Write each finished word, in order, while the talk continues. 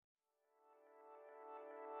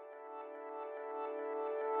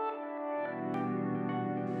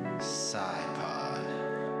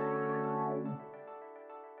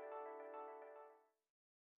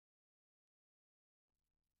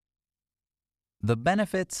The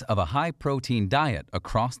benefits of a high-protein diet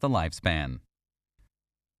across the lifespan.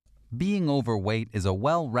 Being overweight is a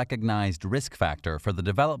well-recognized risk factor for the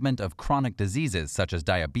development of chronic diseases such as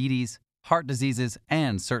diabetes, heart diseases,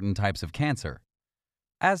 and certain types of cancer.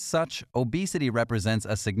 As such, obesity represents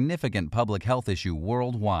a significant public health issue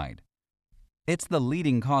worldwide. It's the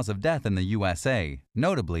leading cause of death in the USA,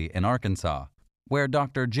 notably in Arkansas, where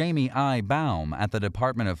Dr. Jamie I. Baum at the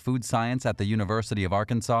Department of Food Science at the University of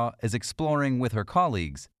Arkansas is exploring with her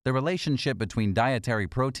colleagues the relationship between dietary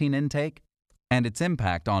protein intake and its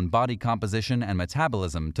impact on body composition and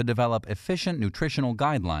metabolism to develop efficient nutritional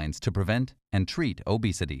guidelines to prevent and treat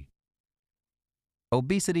obesity.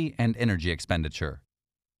 Obesity and energy expenditure.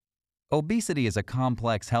 Obesity is a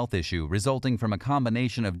complex health issue resulting from a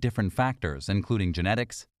combination of different factors, including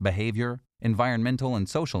genetics, behavior, environmental, and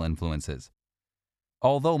social influences.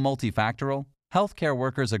 Although multifactorial, healthcare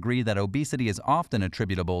workers agree that obesity is often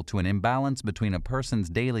attributable to an imbalance between a person's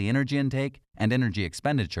daily energy intake and energy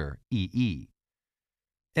expenditure, EE.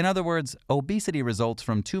 In other words, obesity results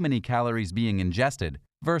from too many calories being ingested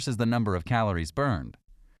versus the number of calories burned.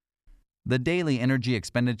 The daily energy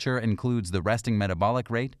expenditure includes the resting metabolic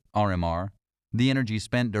rate, RMR, the energy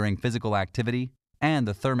spent during physical activity, and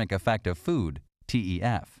the thermic effect of food,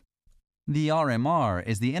 TEF. The RMR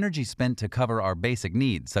is the energy spent to cover our basic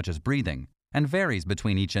needs, such as breathing, and varies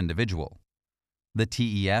between each individual. The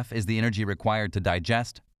TEF is the energy required to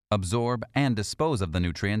digest, absorb, and dispose of the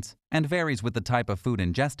nutrients, and varies with the type of food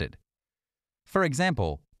ingested. For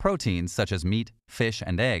example, proteins such as meat, fish,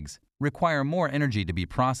 and eggs require more energy to be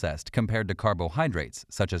processed compared to carbohydrates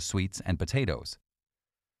such as sweets and potatoes.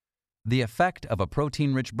 The effect of a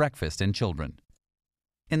protein-rich breakfast in children.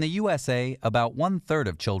 In the USA, about 1/3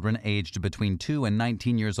 of children aged between 2 and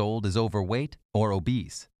 19 years old is overweight or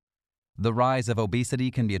obese. The rise of obesity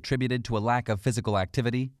can be attributed to a lack of physical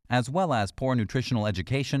activity as well as poor nutritional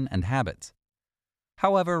education and habits.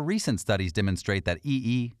 However, recent studies demonstrate that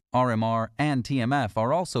EE, RMR, and TMF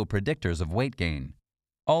are also predictors of weight gain.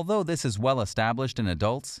 Although this is well established in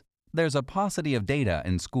adults, there's a paucity of data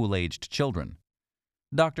in school-aged children.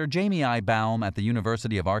 Dr. Jamie I. Baum at the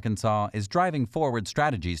University of Arkansas is driving forward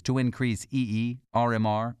strategies to increase EE,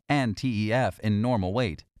 RMR, and TEF in normal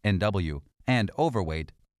weight, NW, and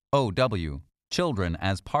overweight, OW, children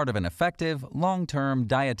as part of an effective, long-term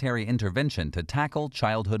dietary intervention to tackle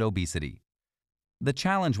childhood obesity. The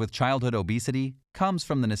challenge with childhood obesity comes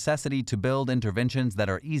from the necessity to build interventions that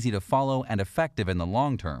are easy to follow and effective in the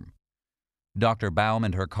long term. Dr. Baum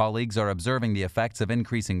and her colleagues are observing the effects of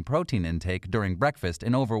increasing protein intake during breakfast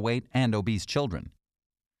in overweight and obese children.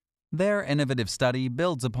 Their innovative study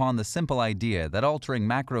builds upon the simple idea that altering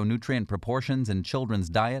macronutrient proportions in children's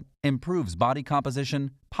diet improves body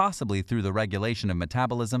composition, possibly through the regulation of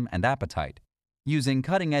metabolism and appetite. Using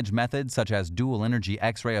cutting-edge methods such as dual energy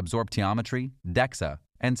X-ray absorptiometry, DEXA,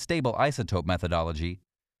 and stable isotope methodology,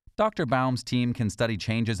 Dr. Baum's team can study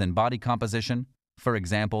changes in body composition, for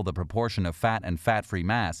example, the proportion of fat and fat-free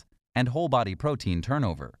mass, and whole-body protein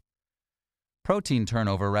turnover. Protein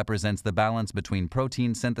turnover represents the balance between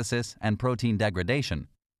protein synthesis and protein degradation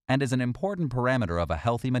and is an important parameter of a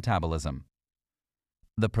healthy metabolism.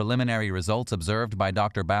 The preliminary results observed by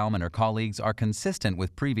Dr. Baum and her colleagues are consistent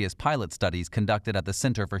with previous pilot studies conducted at the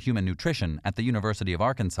Center for Human Nutrition at the University of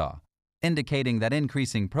Arkansas, indicating that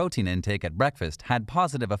increasing protein intake at breakfast had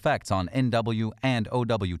positive effects on NW and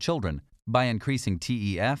OW children by increasing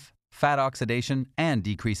TEF, fat oxidation, and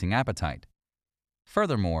decreasing appetite.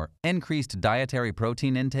 Furthermore, increased dietary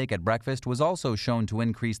protein intake at breakfast was also shown to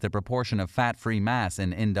increase the proportion of fat-free mass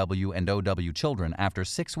in NW and OW children after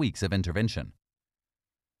 6 weeks of intervention.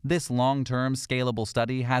 This long-term, scalable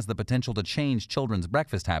study has the potential to change children's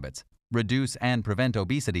breakfast habits, reduce and prevent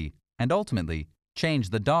obesity, and ultimately,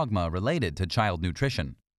 change the dogma related to child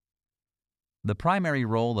nutrition. The primary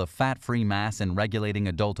role of fat-free mass in regulating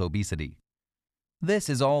adult obesity. This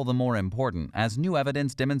is all the more important as new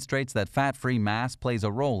evidence demonstrates that fat-free mass plays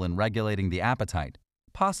a role in regulating the appetite,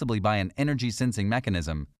 possibly by an energy-sensing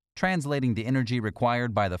mechanism, translating the energy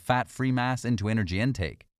required by the fat-free mass into energy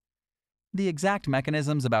intake. The exact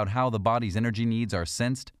mechanisms about how the body's energy needs are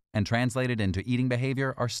sensed and translated into eating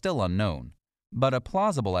behavior are still unknown, but a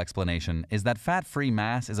plausible explanation is that fat-free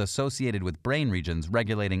mass is associated with brain regions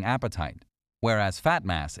regulating appetite, whereas fat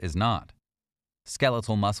mass is not.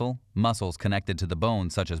 Skeletal muscle, muscles connected to the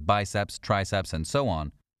bones such as biceps, triceps, and so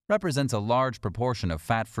on, represents a large proportion of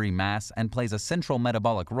fat-free mass and plays a central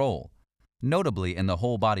metabolic role, notably in the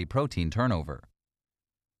whole-body protein turnover.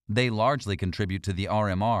 They largely contribute to the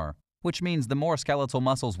RMR, which means the more skeletal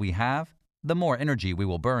muscles we have, the more energy we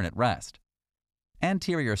will burn at rest.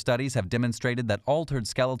 Anterior studies have demonstrated that altered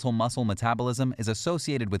skeletal muscle metabolism is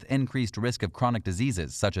associated with increased risk of chronic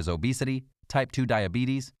diseases such as obesity, type 2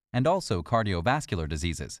 diabetes, and also cardiovascular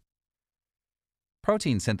diseases.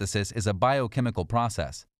 Protein synthesis is a biochemical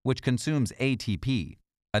process which consumes ATP,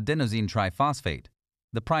 adenosine triphosphate,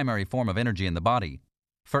 the primary form of energy in the body,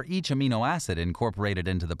 for each amino acid incorporated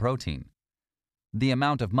into the protein. The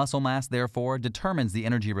amount of muscle mass, therefore, determines the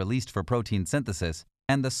energy released for protein synthesis,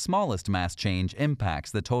 and the smallest mass change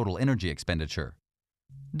impacts the total energy expenditure.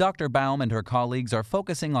 Dr. Baum and her colleagues are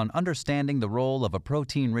focusing on understanding the role of a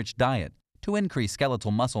protein-rich diet to increase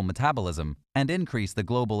skeletal muscle metabolism and increase the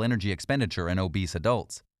global energy expenditure in obese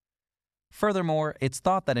adults. Furthermore, it's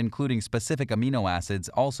thought that including specific amino acids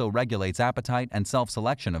also regulates appetite and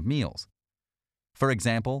self-selection of meals. For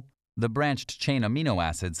example, the branched-chain amino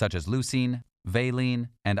acids such as leucine, valine,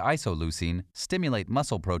 and isoleucine stimulate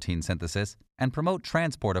muscle protein synthesis and promote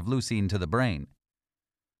transport of leucine to the brain.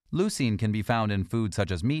 Leucine can be found in foods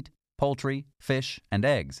such as meat, poultry, fish, and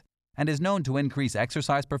eggs, and is known to increase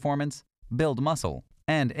exercise performance, build muscle,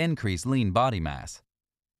 and increase lean body mass.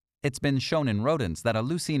 It's been shown in rodents that a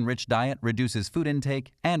leucine-rich diet reduces food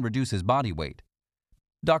intake and reduces body weight.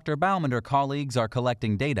 Dr. Baum and her colleagues are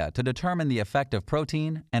collecting data to determine the effect of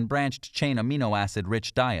protein and branched-chain amino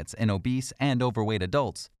acid-rich diets in obese and overweight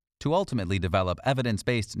adults to ultimately develop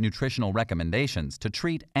evidence-based nutritional recommendations to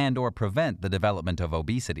treat and/or prevent the development of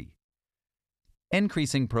obesity.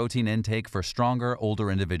 Increasing protein intake for stronger,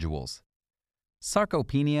 older individuals.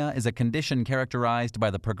 Sarcopenia is a condition characterized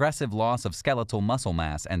by the progressive loss of skeletal muscle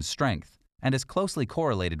mass and strength and is closely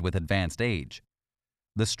correlated with advanced age.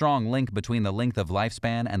 The strong link between the length of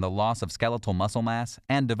lifespan and the loss of skeletal muscle mass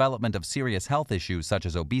and development of serious health issues such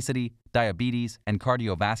as obesity, diabetes, and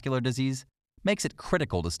cardiovascular disease makes it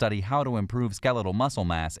critical to study how to improve skeletal muscle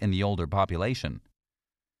mass in the older population.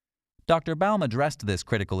 Dr. Baum addressed this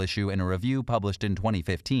critical issue in a review published in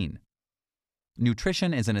 2015.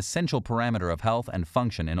 Nutrition is an essential parameter of health and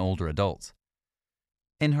function in older adults.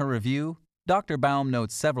 In her review, Dr. Baum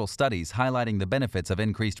notes several studies highlighting the benefits of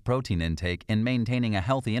increased protein intake in maintaining a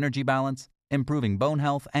healthy energy balance, improving bone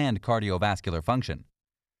health, and cardiovascular function.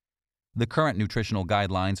 The current nutritional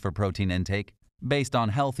guidelines for protein intake, based on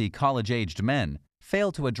healthy college-aged men,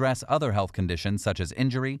 fail to address other health conditions such as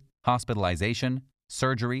injury, hospitalization,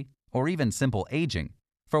 surgery, or even simple aging,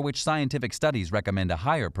 for which scientific studies recommend a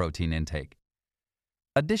higher protein intake.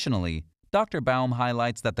 Additionally, Dr. Baum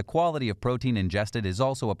highlights that the quality of protein ingested is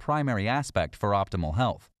also a primary aspect for optimal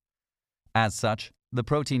health. As such, the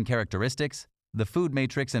protein characteristics, the food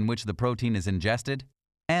matrix in which the protein is ingested,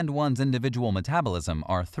 and one's individual metabolism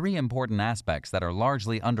are three important aspects that are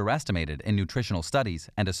largely underestimated in nutritional studies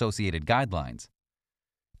and associated guidelines.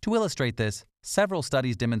 To illustrate this, several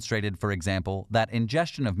studies demonstrated, for example, that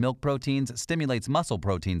ingestion of milk proteins stimulates muscle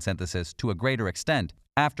protein synthesis to a greater extent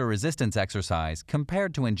after resistance exercise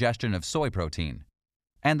compared to ingestion of soy protein,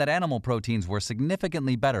 and that animal proteins were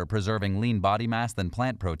significantly better preserving lean body mass than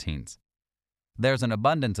plant proteins. There's an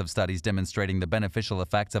abundance of studies demonstrating the beneficial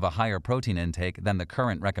effects of a higher protein intake than the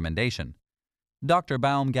current recommendation. Dr.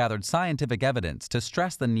 Baum gathered scientific evidence to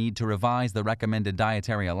stress the need to revise the recommended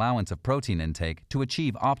dietary allowance of protein intake to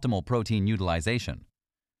achieve optimal protein utilization.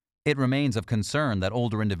 It remains of concern that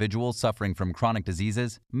older individuals suffering from chronic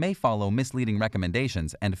diseases may follow misleading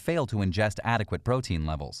recommendations and fail to ingest adequate protein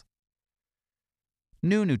levels.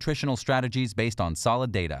 New nutritional strategies based on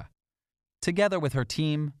solid data. Together with her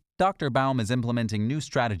team, Dr. Baum is implementing new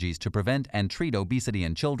strategies to prevent and treat obesity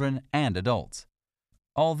in children and adults.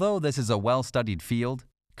 Although this is a well-studied field,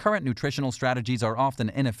 current nutritional strategies are often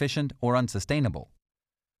inefficient or unsustainable.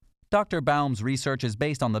 Dr. Baum's research is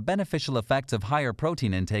based on the beneficial effects of higher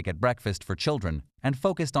protein intake at breakfast for children and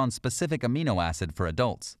focused on specific amino acid for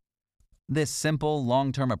adults. This simple,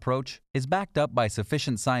 long-term approach is backed up by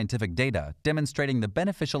sufficient scientific data demonstrating the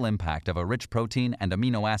beneficial impact of a rich protein and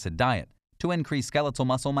amino acid diet to increase skeletal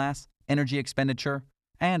muscle mass, energy expenditure,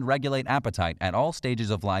 and regulate appetite at all stages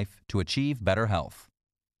of life to achieve better health.